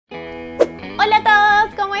Hola a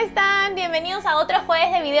todos, ¿cómo están? Bienvenidos a otro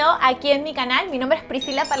jueves de video aquí en mi canal. Mi nombre es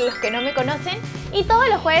Priscilla para los que no me conocen y todos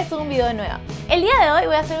los jueves subo un video nuevo. El día de hoy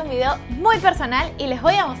voy a hacer un video muy personal y les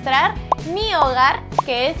voy a mostrar mi hogar,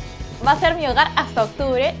 que va a ser mi hogar hasta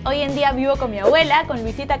octubre. Hoy en día vivo con mi abuela, con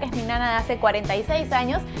Luisita, que es mi nana de hace 46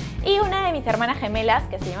 años, y una de mis hermanas gemelas,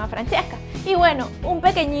 que se llama Francesca. Y bueno, un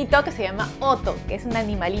pequeñito que se llama Otto, que es un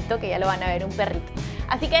animalito que ya lo van a ver, un perrito.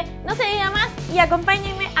 Así que no se diga más y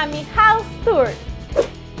acompáñenme a mi house tour.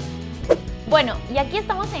 Bueno, y aquí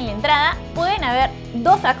estamos en la entrada. Pueden haber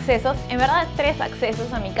dos accesos, en verdad tres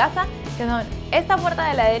accesos a mi casa, que son esta puerta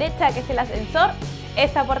de la derecha, que es el ascensor,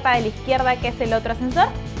 esta puerta de la izquierda, que es el otro ascensor,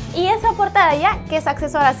 y esa puerta de allá, que es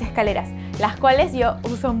acceso a las escaleras, las cuales yo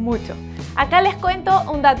uso mucho. Acá les cuento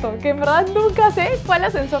un dato, que en verdad nunca sé cuál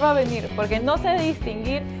ascensor va a venir, porque no sé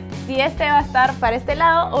distinguir si este va a estar para este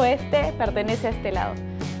lado o este pertenece a este lado.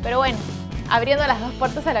 Pero bueno, abriendo las dos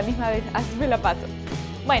puertas a la misma vez, así me la paso.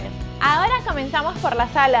 Bueno, ahora comenzamos por la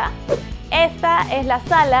sala. Esta es la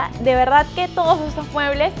sala. De verdad que todos estos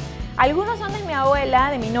muebles, algunos son de mi abuela,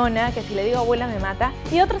 de mi nonna, que si le digo abuela me mata,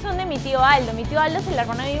 y otros son de mi tío Aldo. Mi tío Aldo es el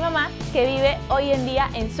hermano de mi mamá, que vive hoy en día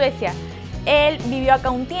en Suecia. Él vivió acá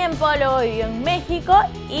un tiempo, luego vivió en México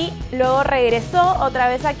y luego regresó otra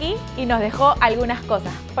vez aquí y nos dejó algunas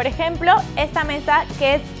cosas. Por ejemplo, esta mesa,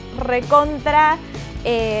 que es recontra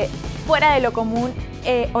fuera de lo común,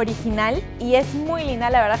 original, y es muy linda.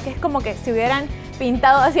 La verdad es que es como que si hubieran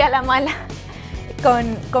pintado hacia la mala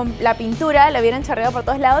con la pintura, la hubieran chorreado por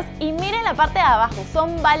todos lados. Y miren la parte de abajo,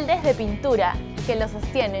 son baldes de pintura que lo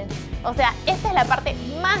sostienen. O sea, esta es la parte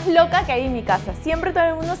más loca que hay en mi casa. Siempre todo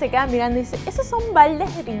el mundo se queda mirando y dice, ¿esos son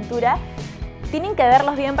baldes de pintura? Tienen que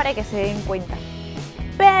verlos bien para que se den cuenta.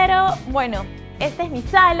 Pero bueno, esta es mi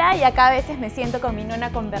sala y acá a veces me siento con mi nonna a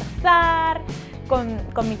conversar,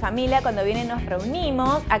 con mi familia cuando vienen nos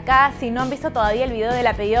reunimos. Acá, si no han visto todavía el video del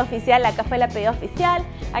apellido oficial, acá fue el apellido oficial.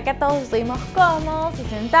 Acá todos estuvimos cómodos y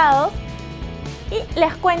sentados. Y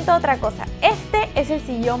les cuento otra cosa. Este es el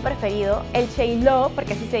sillón preferido, el Sheilo,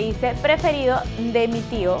 porque así se dice, preferido de mi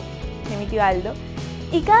tío Aldo.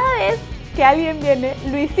 Y cada vez que alguien viene,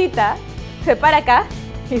 Luisita se para acá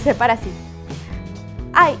y se para así.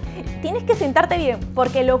 Ay, tienes que sentarte bien,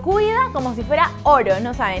 porque lo cuida como si fuera oro,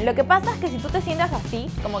 ¿no saben? Lo que pasa es que si tú te sientas así,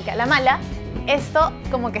 como que a la mala, esto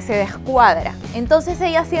como que se descuadra. Entonces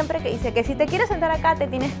ella siempre que dice que si te quieres sentar acá, te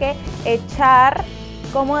tienes que echar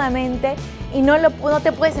cómodamente y no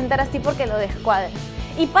te puedes sentar así porque lo descuadras.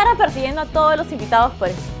 Y para persiguiendo a todos los invitados por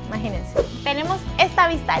eso, imagínense. Tenemos esta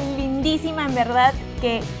vista lindísima, en verdad,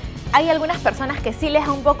 que hay algunas personas que sí les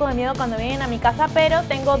da un poco de miedo cuando vienen a mi casa, pero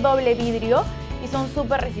tengo doble vidrio y son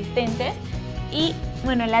súper resistentes. Y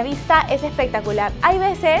bueno, la vista es espectacular. Hay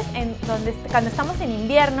veces cuando estamos en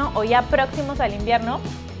invierno o ya próximos al invierno,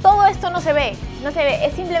 todo esto no se ve,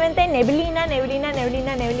 es simplemente neblina, neblina,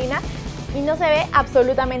 neblina, neblina, y no se ve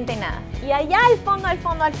absolutamente nada. Y allá al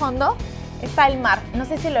fondo está el mar. No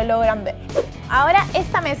sé si lo logran ver. Ahora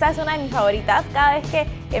esta mesa es una de mis favoritas. Cada vez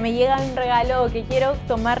que me llega un regalo o que quiero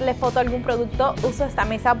tomarle foto a algún producto, uso esta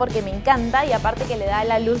mesa porque me encanta, y aparte que le da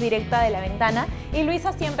la luz directa de la ventana. Y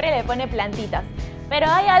Luisa siempre le pone plantitas. Pero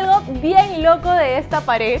hay algo bien loco de esta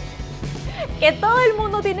pared, que todo el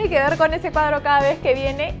mundo tiene que ver con ese cuadro cada vez que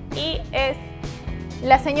viene, y es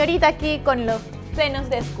la señorita aquí con los senos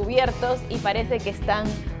descubiertos y parece que están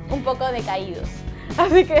un poco decaídos.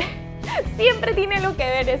 Así que siempre tiene lo que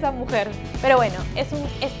ver esa mujer. Pero bueno, es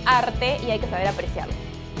arte y hay que saber apreciarlo.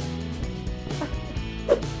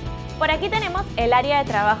 Por aquí tenemos el área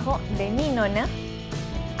de trabajo de mi nonna.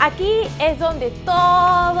 Aquí es donde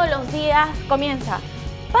todos los días comienza: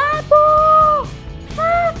 ¡Papu!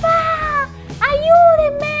 ¡Papá!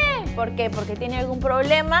 ¡Ayúdenme! ¿Por qué? Porque tiene algún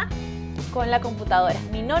problema con la computadora.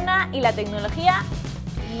 Mi nonna y la tecnología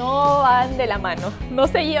no van de la mano, no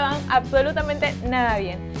se llevan absolutamente nada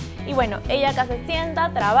bien. Y bueno, ella acá se sienta,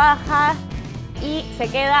 trabaja y se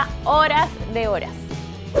queda horas de horas.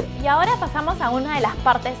 Y ahora pasamos a una de las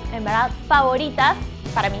partes, en verdad, favoritas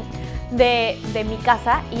para mí de mi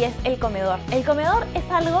casa, y es el comedor. El comedor es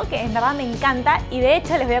algo que en verdad me encanta, y de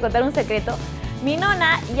hecho les voy a contar un secreto. Mi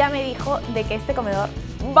nonna ya me dijo de que este comedor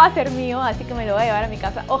va a ser mío, así que me lo voy a llevar a mi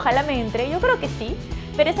casa. Ojalá me entre, yo creo que sí,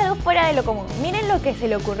 pero es algo fuera de lo común. Miren lo que se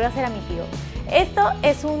le ocurrió hacer a mi tío. Esto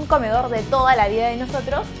es un comedor de toda la vida de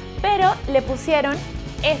nosotros, pero le pusieron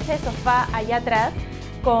ese sofá allá atrás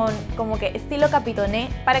con como que estilo capitoné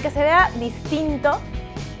para que se vea distinto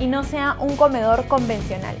y no sea un comedor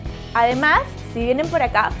convencional. Además, si vienen por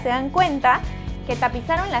acá, se dan cuenta que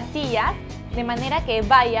tapizaron las sillas de manera que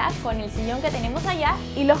vaya con el sillón que tenemos allá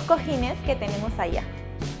y los cojines que tenemos allá.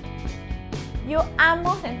 Yo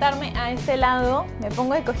amo sentarme a este lado, me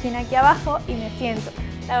pongo el cojín aquí abajo y me siento.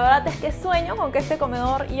 La verdad es que sueño con que este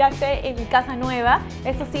comedor ya esté en mi casa nueva.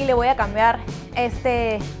 Eso sí, le voy a cambiar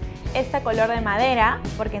este color de madera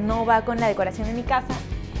porque no va con la decoración de mi casa.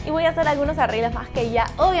 Y voy a hacer algunos arreglos más que ya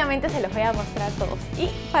obviamente se los voy a mostrar a todos. Y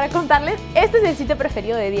para contarles, este es el sitio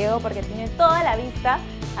preferido de Diego porque tiene toda la vista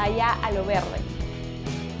allá a lo verde.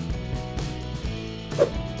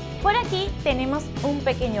 Por aquí tenemos un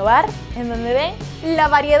pequeño bar en donde ven la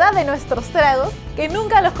variedad de nuestros tragos que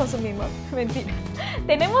nunca los consumimos. Mentira.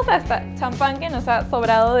 Tenemos hasta champán que nos ha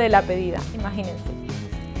sobrado de la pedida, imagínense.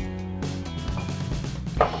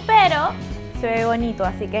 Pero se ve bonito,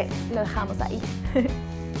 así que lo dejamos ahí.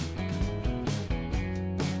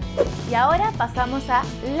 Y ahora pasamos a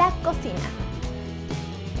la cocina.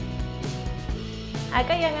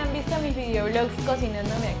 Acá ya me han visto mis videoblogs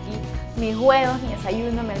cocinándome aquí mis huevos, mi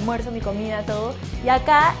desayuno, mi almuerzo, mi comida, todo. Y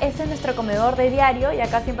acá ese es nuestro comedor de diario y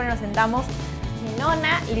acá siempre nos sentamos mi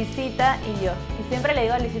nonna, Luisita y yo. Y siempre le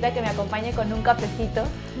digo a Luisita que me acompañe con un cafecito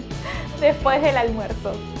después del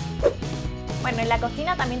almuerzo. Bueno, en la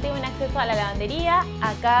cocina también tengo un acceso a la lavandería.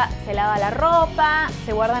 Acá se lava la ropa,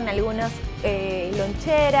 se guardan algunas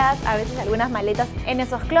loncheras, a veces algunas maletas en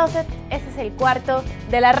esos closets. Ese es el cuarto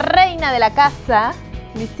de la reina de la casa,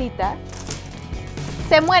 Luisita.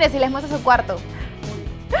 Se muere si les muestro su cuarto.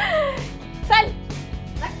 ¡Sal!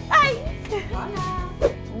 ¡Ay!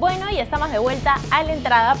 Hola. Bueno, y estamos de vuelta a la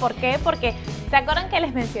entrada. ¿Por qué? Porque ¿se acuerdan que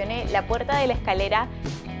les mencioné la puerta de la escalera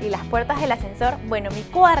y las puertas del ascensor? Bueno, mi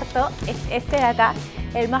cuarto es este de acá,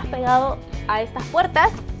 el más pegado a estas puertas.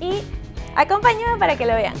 Y acompáñenme para que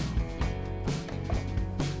lo vean.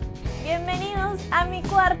 Bienvenidos a mi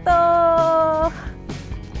cuarto.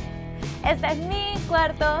 Este es mi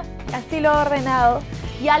cuarto, así lo he ordenado.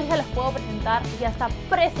 Ya se los puedo presentar, ya está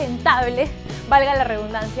presentable, valga la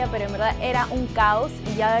redundancia, pero en verdad era un caos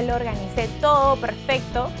y ya lo organicé todo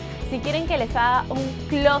perfecto. Si quieren que les haga un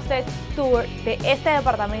closet tour de este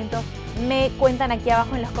departamento, me cuentan aquí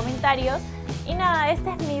abajo en los comentarios. Y nada,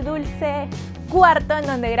 este es mi dulce cuarto en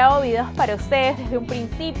donde grabo videos para ustedes desde un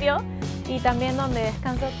principio y también donde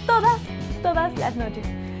descanso todas las noches.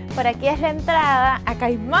 Por aquí es la entrada, acá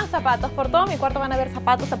hay más zapatos, por todo mi cuarto van a ver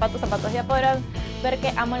zapatos, ya podrán ver que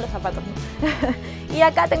amo los zapatos, ¿no? Y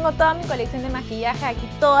acá tengo toda mi colección de maquillaje, aquí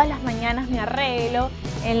todas las mañanas me arreglo,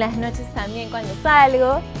 en las noches también cuando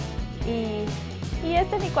salgo. Y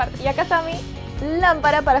este es mi cuarto, y acá está mi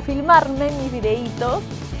lámpara para filmarme mis videitos,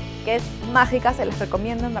 que es mágica, se les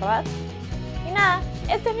recomiendo en verdad. Y nada,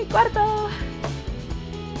 este es mi cuarto.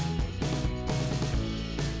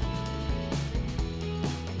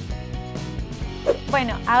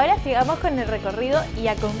 Bueno, ahora sigamos con el recorrido y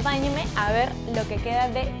acompáñenme a ver lo que queda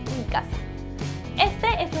de mi casa.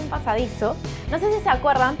 Este es un pasadizo, no sé si se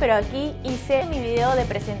acuerdan, pero aquí hice mi video de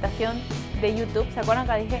presentación de YouTube. ¿Se acuerdan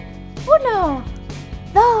que dije 1,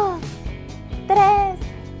 2, 3,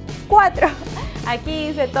 4? Aquí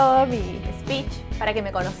hice todo mi speech para que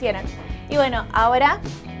me conocieran. Y bueno, ahora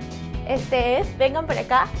vengan por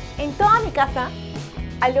acá, en toda mi casa,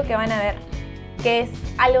 algo que van a ver, que es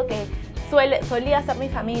algo que solía hacer mi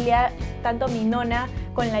familia, tanto mi nonna,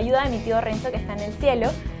 con la ayuda de mi tío Renzo que está en el cielo.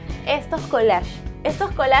 Estos collages.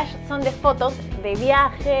 Estos collages son de fotos de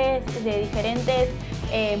viajes, de diferentes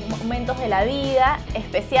momentos de la vida,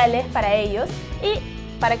 especiales para ellos. Y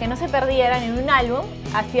para que no se perdieran en un álbum,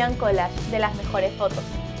 hacían collages de las mejores fotos.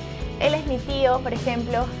 Él es mi tío, por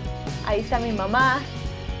ejemplo. Ahí está mi mamá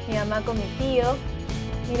con mi tío.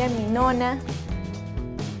 Miren mi nonna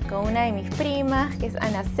con una de mis primas, que es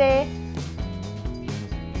Ana C.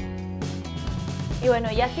 Y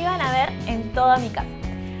bueno, y así van a ver en toda mi casa.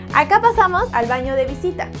 Acá pasamos al baño de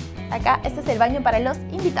visita. Acá, este es el baño para los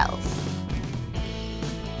invitados.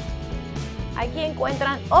 Aquí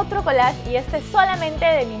encuentran otro collage y este es solamente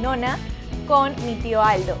de mi nonna con mi tío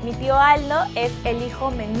Aldo. Mi tío Aldo es el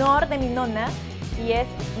hijo menor de mi nonna y es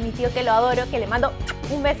mi tío que lo adoro, que le mando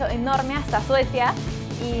un beso enorme hasta Suecia.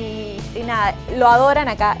 Y nada, lo adoran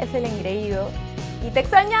acá, es el engreído. Y te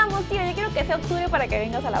extrañamos, tío, yo quiero que sea octubre para que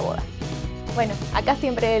vengas a la boda. Bueno, acá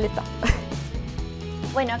siempre él está.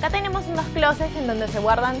 Bueno, acá tenemos unos closets en donde se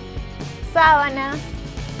guardan sábanas,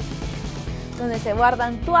 donde se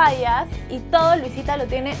guardan toallas y todo Luisita lo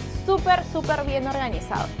tiene súper bien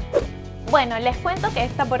organizado. Bueno, les cuento que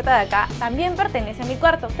esta puerta de acá también pertenece a mi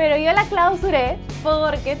cuarto, pero yo la clausuré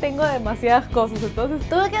porque tengo demasiadas cosas, entonces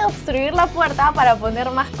tuve que obstruir la puerta para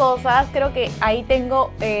poner más cosas. Creo que ahí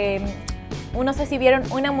tengo, no sé si vieron,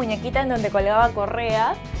 una muñequita en donde colgaba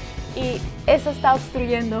correas y eso está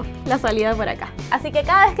obstruyendo la salida por acá. Así que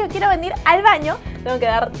cada vez que quiero venir al baño tengo que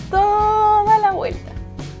dar toda la vuelta.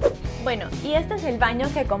 Bueno, y este es el baño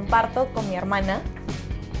que comparto con mi hermana.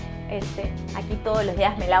 Aquí todos los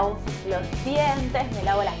días me lavo los dientes, me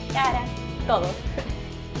lavo la cara, todo.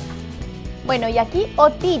 Bueno, y aquí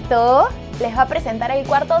Otito les va a presentar el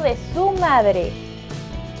cuarto de su madre.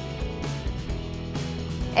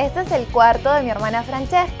 Este es el cuarto de mi hermana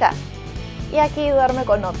Francesca. Y aquí duerme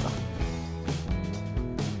con Otto.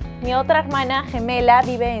 Mi otra hermana gemela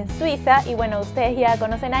vive en Suiza y bueno, ustedes ya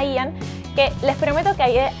conocen a Ian, que les prometo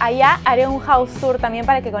que allá haré un house tour también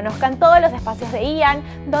para que conozcan todos los espacios de Ian,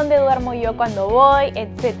 dónde duermo yo cuando voy,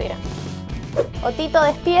 etc. Otito,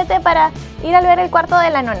 despídete para ir a ver el cuarto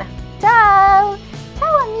de la nonna. ¡Chao!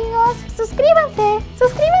 ¡Chao, amigos! ¡Suscríbanse!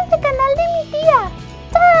 ¡Suscríbanse al canal de mi tía!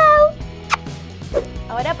 ¡Chao!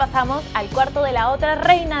 Ahora pasamos al cuarto de la otra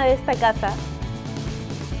reina de esta casa.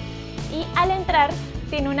 Y al entrar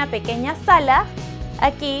tiene una pequeña sala.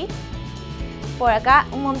 Aquí, por acá,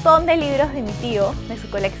 un montón de libros de mi tío, de su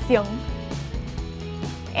colección.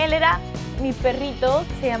 Él era mi perrito,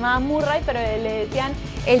 se llamaba Murray, pero le decían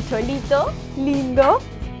el cholito, lindo.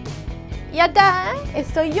 Y acá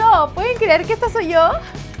estoy yo. ¿Pueden creer que esta soy yo?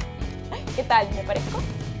 ¿Qué tal? ¿Me parezco?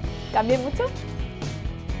 ¿Cambié mucho?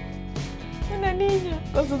 Una niña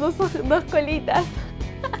con sus dos colitas.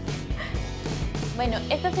 Bueno,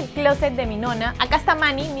 este es el closet de mi nonna. Acá está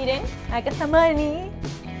Manny, miren. Acá está Manny.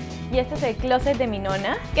 Y este es el closet de mi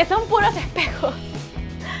nonna, que son puros espejos.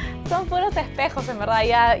 Son puros espejos, en verdad.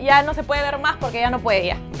 Ya no se puede ver más porque ya no puede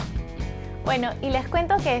ya. Bueno, y les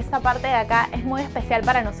cuento que esta parte de acá es muy especial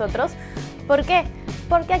para nosotros. ¿Por qué?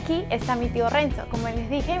 Porque aquí está mi tío Renzo. Como les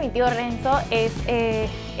dije, mi tío Renzo es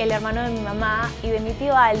el hermano de mi mamá y de mi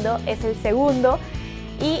tío Aldo es el segundo.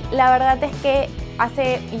 Y la verdad es que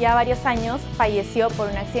hace ya varios años falleció por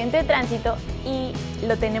un accidente de tránsito y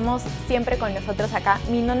lo tenemos siempre con nosotros acá.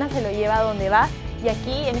 Mi nonna se lo lleva a donde va y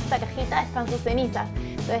aquí en esta cajita están sus cenizas.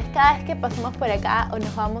 Entonces cada vez que pasamos por acá o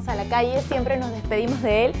nos vamos a la calle siempre nos despedimos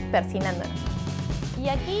de él persinándonos. Y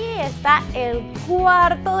aquí está el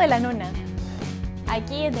cuarto de la nonna.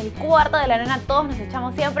 Aquí en el cuarto de la nonna todos nos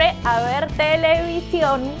echamos siempre a ver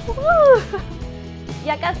televisión. Y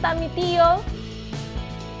acá está mi tío.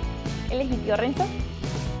 Él es mi tío Renzo.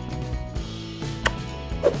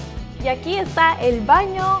 Y aquí está el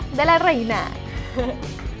baño de la reina.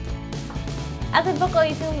 Hace poco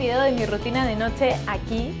hice un video de mi rutina de noche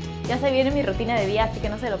aquí. Ya se viene mi rutina de día, así que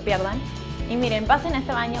no se lo pierdan. Y miren, pasen a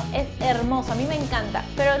este baño, es hermoso, a mí me encanta.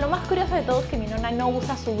 Pero lo más curioso de todo es que mi nonna no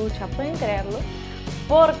usa su ducha, ¿pueden creerlo?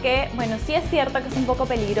 Porque, bueno, sí es cierto que es un poco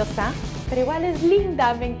peligrosa, pero igual es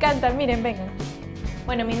linda, me encanta, miren, vengan.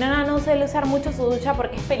 Bueno, mi nonna no suele usar mucho su ducha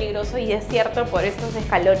porque es peligroso y es cierto por estos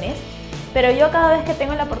escalones. Pero yo cada vez que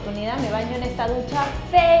tengo la oportunidad me baño en esta ducha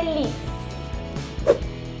feliz.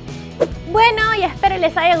 Bueno, y espero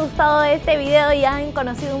les haya gustado este video y hayan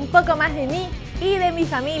conocido un poco más de mí y de mi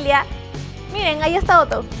familia. Miren, ahí está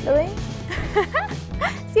Otto, ¿lo ven?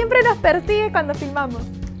 Siempre nos persigue cuando filmamos.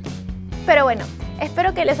 Pero bueno,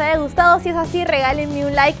 espero que les haya gustado. Si es así, regálenme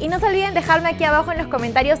un like y no se olviden dejarme aquí abajo en los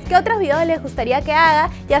comentarios qué otros videos les gustaría que haga,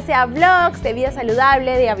 ya sea vlogs, de vida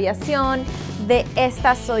saludable, de aviación, de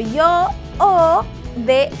esta soy yo o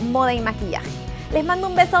de moda y maquillaje. Les mando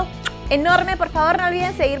un beso enorme. Por favor, no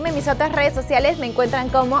olviden seguirme en mis otras redes sociales. Me encuentran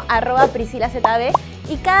como @PriscillaZB.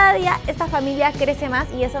 Y cada día esta familia crece más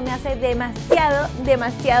y eso me hace demasiado,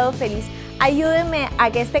 demasiado feliz. Ayúdenme a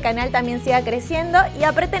que este canal también siga creciendo y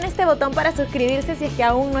aprieten este botón para suscribirse si es que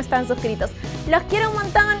aún no están suscritos. Los quiero un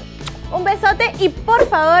montón, un besote y por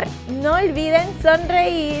favor no olviden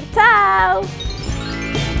sonreír. ¡Chao!